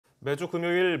매주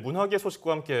금요일 문학의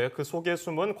소식과 함께 그 속에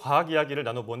숨은 과학 이야기를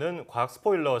나눠보는 과학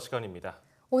스포일러 시간입니다.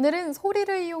 오늘은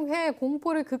소리를 이용해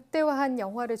공포를 극대화한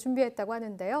영화를 준비했다고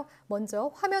하는데요.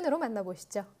 먼저 화면으로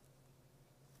만나보시죠.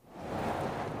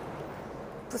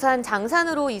 부산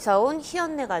장산으로 이사온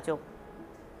희연네 가족.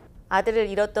 아들을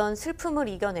잃었던 슬픔을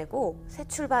이겨내고 새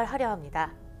출발하려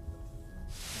합니다.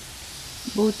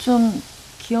 뭐 좀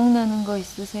기억나는 거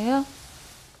있으세요?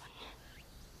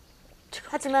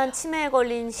 하지만 치매에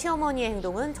걸린 시어머니의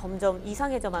행동은 점점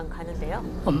이상해져만 가는데요.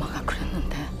 엄마가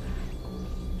그랬는데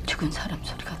죽은 사람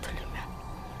소리가 들리면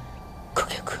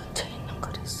그게 그 근처에 있는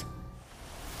거랬어.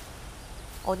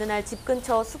 어느 날 집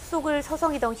근처 숲속을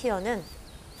서성이던 희연은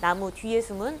나무 뒤에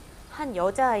숨은 한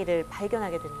여자아이를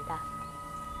발견하게 됩니다.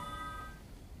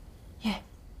 얘,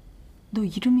 너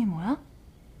이름이 뭐야?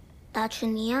 나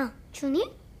준이야. 준이?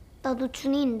 나도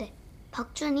준희인데.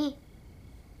 박준희.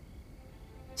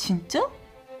 진짜?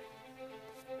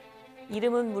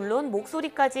 이름은 물론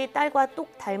목소리까지 딸과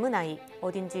똑 닮은 아이.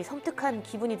 어딘지 섬뜩한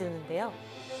기분이 드는데요.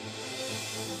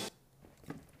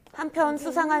 한편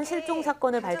수상한 실종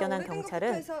사건을 발견한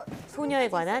경찰은 소녀에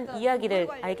관한 이야기를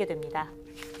알게 됩니다.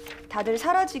 다들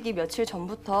사라지기 며칠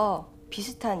전부터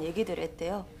비슷한 얘기들을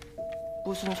했대요.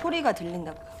 무슨 소리가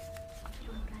들린다고요.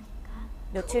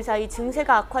 며칠 사이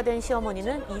증세가 악화된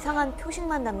시어머니는 이상한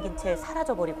표식만 남긴 채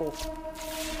사라져버리고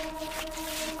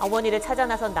어머니를 찾아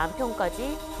나선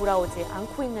남편까지 돌아오지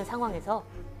않고 있는 상황에서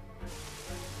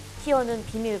희연은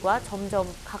비밀과 점점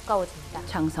가까워집니다.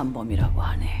 장산범이라고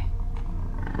하네.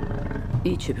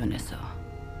 이 주변에서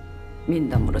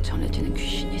민담으로 전해지는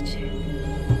귀신이지.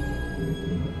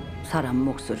 사람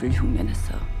목소리를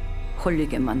흉내내서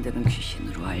홀리게 만드는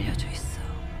귀신으로 알려져 있어.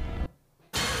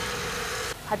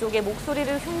 가족의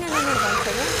목소리를 흉내내는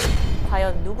정체는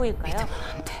과연 누구일까요?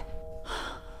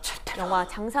 영화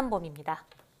장산범입니다.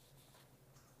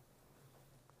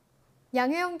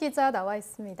 양혜영 기자 나와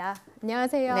있습니다.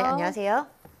 안녕하세요. 네, 안녕하세요.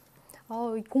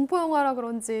 공포 영화라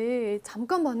그런지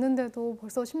잠깐 봤는데도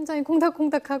벌써 심장이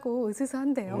콩닥콩닥하고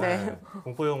으스스한데요. 네.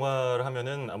 공포 영화를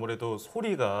하면은 아무래도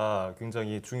소리가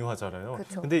굉장히 중요하잖아요.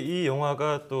 그쵸. 근데 이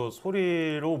영화가 또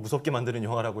소리로 무섭게 만드는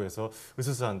영화라고 해서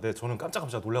으스스한데 저는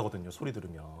깜짝깜짝 놀라거든요. 소리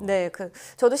들으면. 네,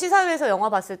 저도 시사회에서 영화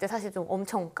봤을 때 사실 좀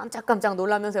엄청 깜짝깜짝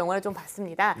놀라면서 영화를 좀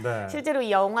봤습니다. 네. 실제로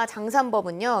이 영화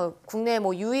장산범은요, 국내에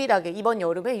유일하게 이번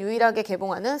여름에 유일하게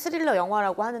개봉하는 스릴러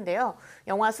영화라고 하는데요.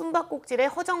 영화 숨바꼭질의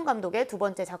허정 감독의 두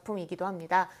번째 작품이기도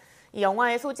합니다. 이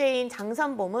영화의 소재인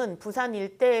장산범은 부산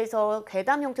일대에서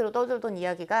괴담 형태로 떠돌던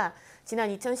이야기가 지난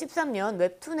 2013년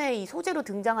웹툰의 이 소재로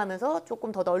등장하면서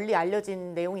조금 더 널리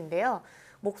알려진 내용인데요.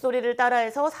 목소리를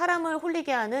따라해서 사람을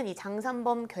홀리게 하는 이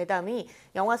장산범 괴담이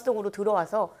영화 속으로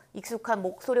들어와서 익숙한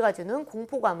목소리가 주는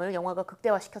공포감을 영화가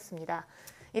극대화시켰습니다.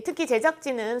 특히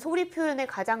제작진은 소리 표현에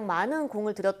가장 많은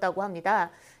공을 들였다고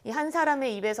합니다. 이 한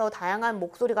사람의 입에서 다양한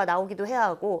목소리가 나오기도 해야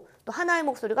하고 또 하나의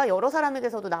목소리가 여러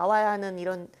사람에게서도 나와야 하는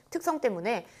이런 특성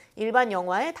때문에 일반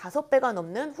영화의 5배가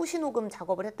넘는 후시녹음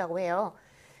작업을 했다고 해요.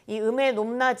 이 음의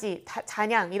높낮이,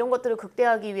 잔향 이런 것들을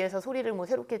극대화하기 위해서 소리를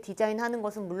새롭게 디자인하는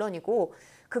것은 물론이고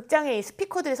극장에 이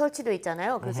스피커들이 설치되어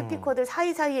있잖아요. 그 스피커들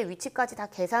사이사이의 위치까지 다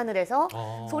계산을 해서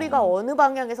소리가 어느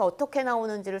방향에서 어떻게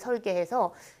나오는지를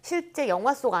설계해서 실제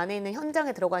영화 속 안에 있는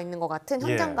현장에 들어가 있는 것 같은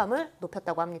현장감을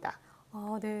높였다고 합니다.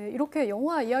 네. 이렇게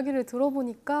영화 이야기를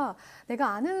들어보니까 내가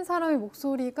아는 사람의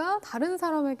목소리가 다른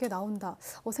사람에게 나온다.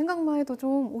 생각만 해도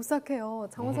좀 오싹해요.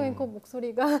 장원성의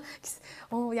목소리가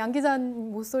양 기자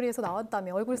목소리에서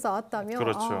나왔다면, 얼굴 나왔다면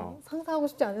그렇죠. 상상하고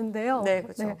싶지 않은데요. 네,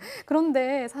 그렇죠. 네.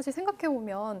 그런데 사실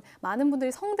생각해보면 많은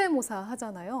분들이 성대모사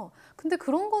하잖아요. 근데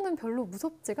그런 거는 별로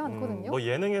무섭지가 않거든요.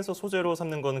 예능에서 소재로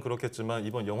삼는 건 그렇겠지만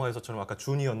이번 영화에서처럼 아까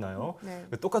준이었나요? 네.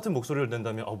 똑같은 목소리를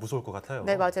낸다면 무서울 것 같아요.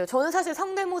 네, 맞아요. 저는 사실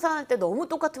성대모사 할 때 너무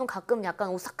똑같으면 가끔 약간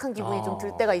오싹한 기분이 좀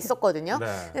들 때가 있었거든요. 네.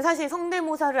 근데 사실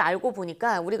성대모사를 알고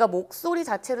보니까 우리가 목소리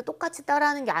자체를 똑같이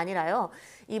따라하는 게 아니라요.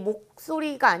 이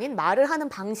목소리가 아닌 말을 하는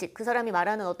방식, 그 사람이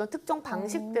말하는 어떤 특정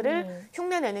방식들을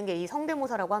흉내내는 게 이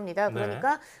성대모사라고 합니다.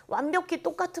 그러니까 완벽히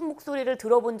똑같은 목소리를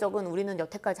들어본 적은 우리는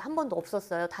여태까지 한 번도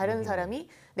없었어요. 다른 사람이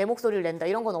내 목소리를 낸다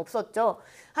이런 건 없었죠.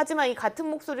 하지만 이 같은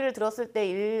목소리를 들었을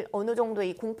때 어느 정도의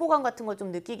이 공포감 같은 걸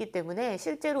좀 느끼기 때문에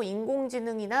실제로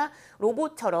인공지능이나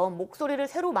로봇처럼 목소리를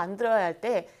새로 만들어야 할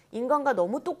때 인간과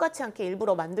너무 똑같지 않게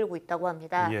일부러 만들고 있다고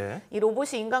합니다. 예. 이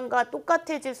로봇이 인간과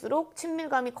똑같아질수록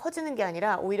친밀감이 커지는 게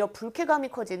아니라 오히려 불쾌감이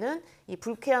커지는 이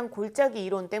불쾌한 골짜기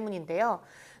이론 때문인데요.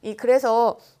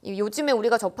 그래서 요즘에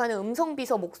우리가 접하는 음성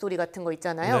비서 목소리 같은 거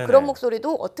있잖아요. 네네. 그런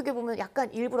목소리도 어떻게 보면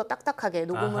약간 일부러 딱딱하게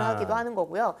녹음을 아하. 하기도 하는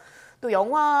거고요. 또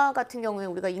영화 같은 경우에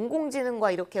우리가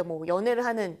인공지능과 이렇게 뭐 연애를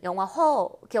하는 영화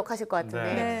허 기억하실 것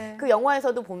같은데 네. 그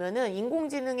영화에서도 보면은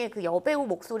인공지능의 그 여배우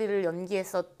목소리를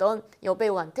연기했었던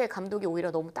여배우한테 감독이 오히려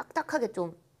너무 딱딱하게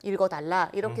좀 읽어달라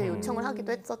이렇게 요청을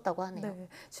하기도 했었다고 하네요. 네.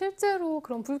 실제로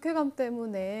그런 불쾌감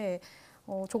때문에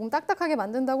조금 딱딱하게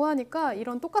만든다고 하니까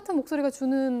이런 똑같은 목소리가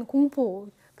주는 공포,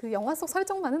 그 영화 속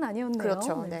설정만은 아니었네요.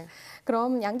 그렇죠. 네.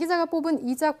 그럼 양 기자가 뽑은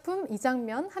이 작품, 이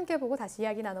장면 함께 보고 다시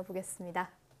이야기 나눠보겠습니다.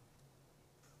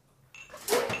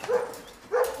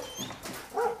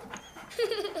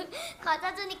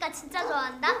 과자 주니까 진짜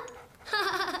좋아한다?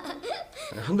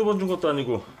 한두 번 준 것도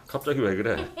아니고 갑자기 왜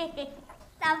그래?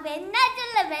 나 맨날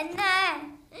줄래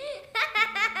맨날.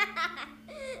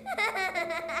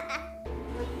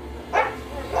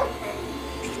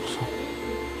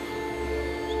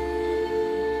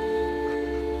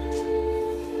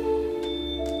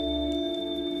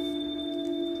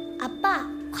 아빠,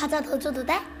 과자 더 줘도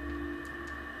돼?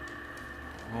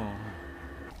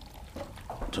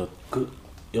 저 그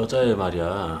여자애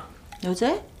말이야.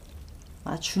 여자?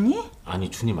 아, 준이? 아니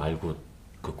준이 말고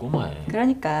그 꼬마애.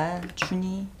 그러니까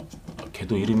준이.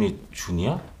 걔도 이름이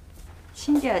준이야?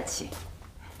 신기하지?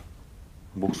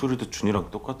 목소리도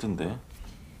준이랑 똑같은데.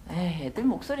 에이, 애들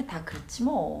목소리 다 그렇지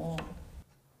뭐.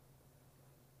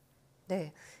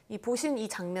 네, 보신 이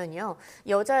장면이요.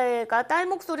 여자애가 딸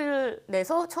목소리를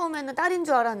내서 처음에는 딸인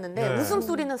줄 알았는데 네.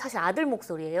 웃음소리는 사실 아들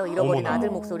목소리예요. 잃어버린 어머나. 아들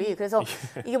목소리. 그래서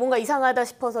이게 뭔가 이상하다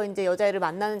싶어서 이제 여자애를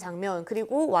만나는 장면.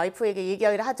 그리고 와이프에게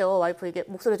얘기를 하죠. 와이프에게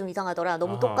목소리 좀 이상하더라.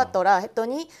 너무 아하. 똑같더라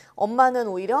했더니 엄마는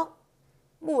오히려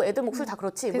뭐 애들 목소리 다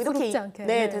그렇지. 뭐 대수롭지 않게.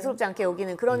 네, 네. 대수롭지 않게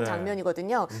여기는 그런 네.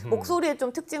 장면이거든요. 목소리의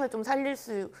좀 특징을 좀 살릴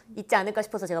수 있지 않을까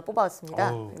싶어서 제가 뽑아왔습니다.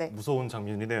 아우, 네. 무서운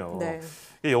장면이네요. 네.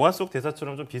 이 영화 속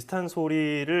대사처럼 좀 비슷한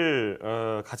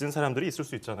소리를 가진 사람들이 있을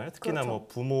수 있잖아요. 특히나 그렇죠. 뭐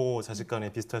부모 자식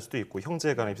간에 비슷할 수도 있고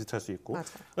형제 간에 비슷할 수 있고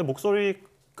맞아요.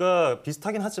 목소리가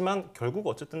비슷하긴 하지만 결국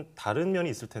어쨌든 다른 면이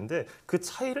있을 텐데 그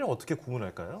차이를 어떻게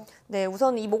구분할까요? 네,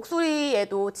 우선 이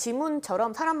목소리에도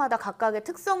지문처럼 사람마다 각각의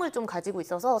특성을 좀 가지고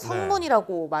있어서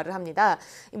성문이라고 말을 합니다.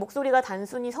 이 목소리가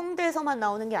단순히 성대에서만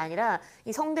나오는 게 아니라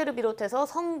이 성대를 비롯해서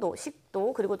성도,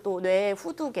 식도, 그리고 또 뇌의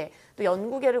후두개, 또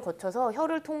연구개를 거쳐서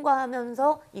혀를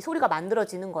통과하면서 이 소리가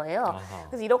만들어지는 거예요. 아하.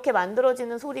 그래서 이렇게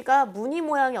만들어지는 소리가 무늬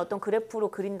모양의 어떤 그래프로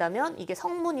그린다면 이게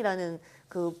성문이라는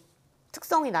그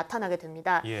특성이 나타나게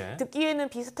됩니다. 예. 듣기에는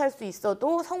비슷할 수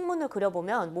있어도 성문을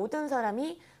그려보면 모든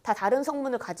사람이 다 다른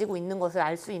성문을 가지고 있는 것을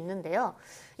알 수 있는데요.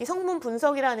 이 성문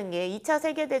분석이라는 게 2차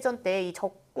세계대전 때 이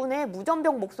적군의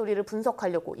무전병 목소리를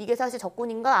분석하려고 이게 사실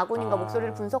적군인가 아군인가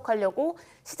목소리를 분석하려고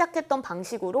시작했던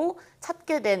방식으로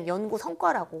찾게 된 연구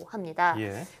성과라고 합니다.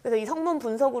 예. 그래서 이 성문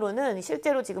분석으로는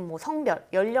실제로 지금 뭐 성별,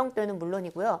 연령대는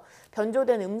물론이고요.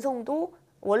 변조된 음성도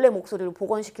원래 목소리를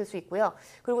복원시킬 수 있고요.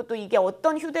 그리고 또 이게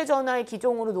어떤 휴대전화의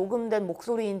기종으로 녹음된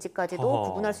목소리인지까지도 허허.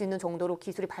 구분할 수 있는 정도로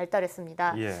기술이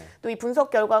발달했습니다. 예. 또 이 분석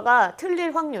결과가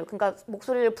틀릴 확률, 그러니까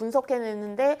목소리를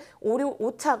분석해냈는데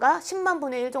오차가 10만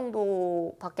분의 1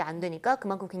 정도밖에 안 되니까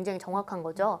그만큼 굉장히 정확한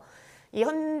거죠.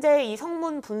 현재 이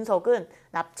성문 분석은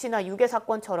납치나 유괴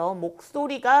사건처럼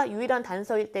목소리가 유일한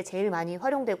단서일 때 제일 많이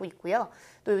활용되고 있고요.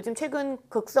 또 요즘 최근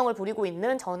극성을 부리고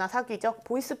있는 전화 사기적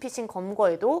보이스피싱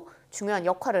검거에도 중요한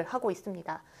역할을 하고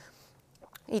있습니다.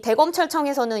 이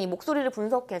대검찰청에서는 이 목소리를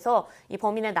분석해서 이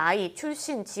범인의 나이,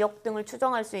 출신, 지역 등을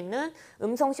추정할 수 있는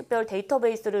음성 식별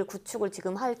데이터베이스를 구축을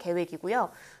지금 할 계획이고요.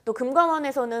 또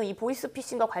금감원에서는 이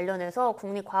보이스피싱과 관련해서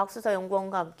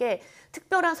국립과학수사연구원과 함께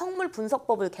특별한 성물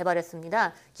분석법을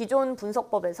개발했습니다. 기존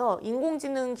분석법에서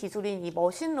인공지능 기술인 이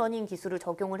머신러닝 기술을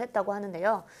적용을 했다고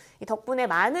하는데요. 이 덕분에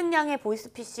많은 양의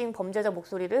보이스피싱 범죄자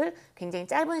목소리를 굉장히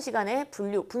짧은 시간에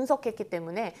분석했기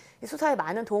때문에 수사에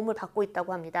많은 도움을 받고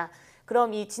있다고 합니다.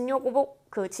 그럼 이 진옥엽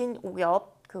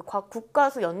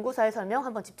국가수 연구사의 설명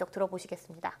한번 직접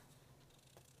들어보시겠습니다.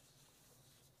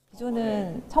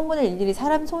 기존은 성분을 일일이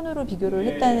사람 손으로 비교를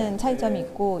했다는 차이점이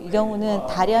있고 이 경우는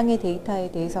다량의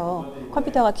데이터에 대해서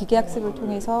컴퓨터가 기계학습을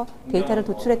통해서 데이터를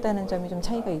도출했다는 점이 좀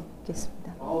차이가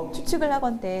있겠습니다. 추측을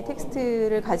하건대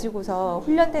텍스트를 가지고서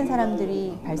훈련된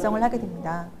사람들이 발성을 하게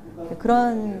됩니다.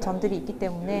 그런 점들이 있기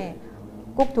때문에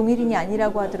꼭 동일인이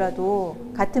아니라고 하더라도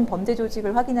같은 범죄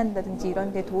조직을 확인한다든지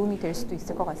이런 데 도움이 될 수도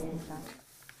있을 것 같습니다.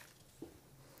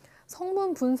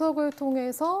 성문 분석을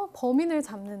통해서 범인을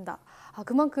잡는다.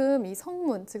 그만큼 이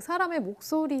성문, 즉 사람의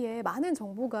목소리에 많은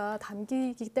정보가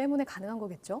담기기 때문에 가능한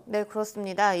거겠죠? 네,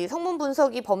 그렇습니다. 이 성문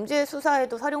분석이 범죄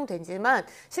수사에도 활용되지만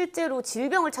실제로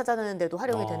질병을 찾아내는 데도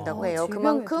활용이 된다고 해요.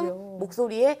 그만큼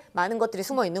목소리에 많은 것들이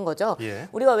숨어 있는 거죠. 예.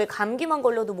 우리가 왜 감기만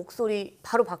걸려도 목소리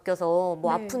바로 바뀌어서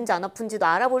뭐 네. 아픈지 안 아픈지도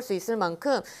알아볼 수 있을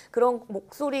만큼 그런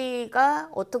목소리가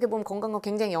어떻게 보면 건강과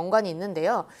굉장히 연관이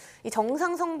있는데요. 이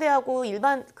정상 성대하고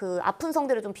일반 그 아픈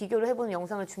성대를 좀 비교를 해보는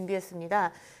영상을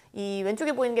준비했습니다. 이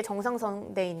왼쪽에 보이는 게 정상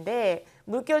성대인데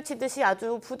물결 치듯이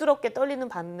아주 부드럽게 떨리는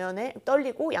반면에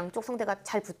떨리고 양쪽 성대가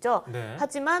잘 붙죠. 네.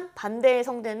 하지만 반대의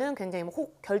성대는 굉장히 뭐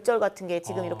혹 결절 같은 게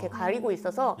지금 이렇게 가리고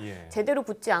있어서 예. 제대로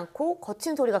붙지 않고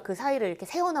거친 소리가 그 사이를 이렇게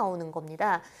새어나오는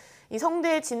겁니다. 이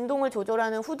성대의 진동을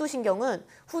조절하는 후두신경은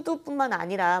후두뿐만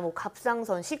아니라 뭐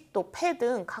갑상선, 식도, 폐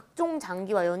등 각종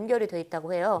장기와 연결이 돼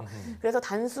있다고 해요. 그래서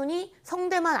단순히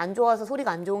성대만 안 좋아서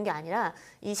소리가 안 좋은 게 아니라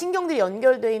이 신경들이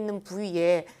연결돼 있는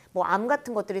부위에 뭐 암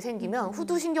같은 것들이 생기면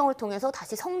후두신경을 통해서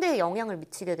다시 성대에 영향을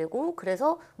미치게 되고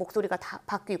그래서 목소리가 다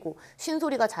바뀌고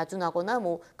쉰소리가 자주 나거나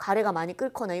뭐 가래가 많이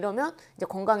끓거나 이러면 이제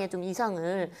건강에 좀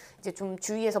이상을 이제 좀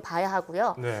주의해서 봐야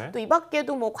하고요. 네. 또 이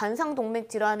밖에도 뭐 관상동맥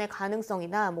질환의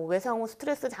가능성이나 뭐 외상 후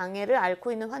스트레스 장애를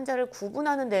앓고 있는 환자를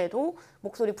구분하는 데에도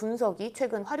목소리 분석이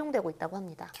최근 활용되고 있다고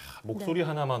합니다. 목소리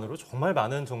하나만으로 정말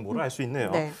많은 정보를 알 수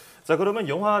있네요. 네. 자, 그러면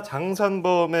영화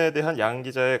장산범에 대한 양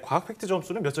기자의 과학 팩트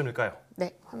점수는 몇 점일까요?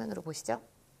 네, 화면으로 보시죠.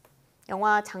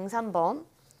 영화 장산범,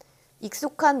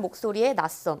 익숙한 목소리의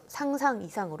낯섦, 상상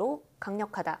이상으로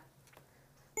강력하다.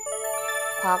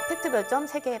 과학 팩트 별점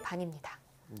 3개 반입니다.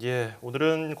 예,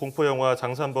 오늘은 공포 영화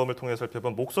장산범을 통해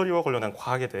살펴본 목소리와 관련한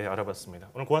과학에 대해 알아봤습니다.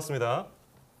 오늘 고맙습니다.